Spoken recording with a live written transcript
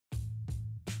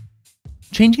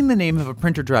Changing the name of a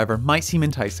printer driver might seem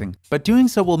enticing, but doing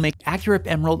so will make AccuRIP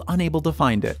Emerald unable to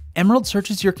find it. Emerald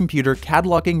searches your computer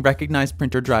cataloging recognized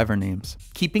printer driver names.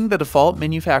 Keeping the default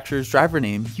manufacturer's driver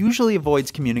name usually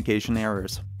avoids communication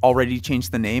errors. Already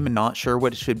changed the name and not sure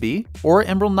what it should be? Or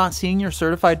Emerald not seeing your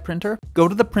certified printer? Go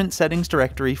to the print settings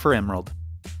directory for Emerald.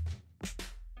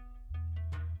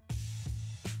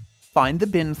 Find the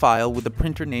bin file with the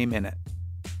printer name in it.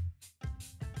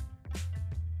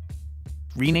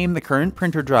 Rename the current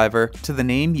printer driver to the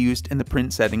name used in the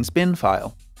print settings bin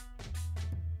file.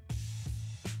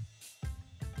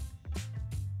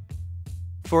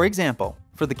 For example,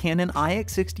 for the Canon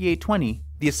IX6820,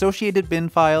 the associated bin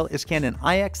file is Canon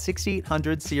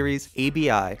IX6800 series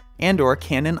ABI and/or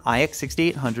Canon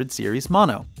IX6800 series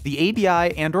Mono. The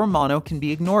ABI and/or Mono can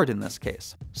be ignored in this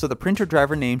case, so the printer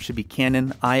driver name should be Canon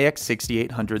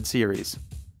IX6800 series.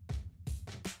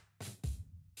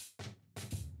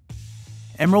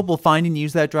 Emerald will find and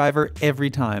use that driver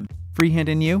every time. Freehand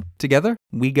and you, together,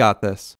 we got this.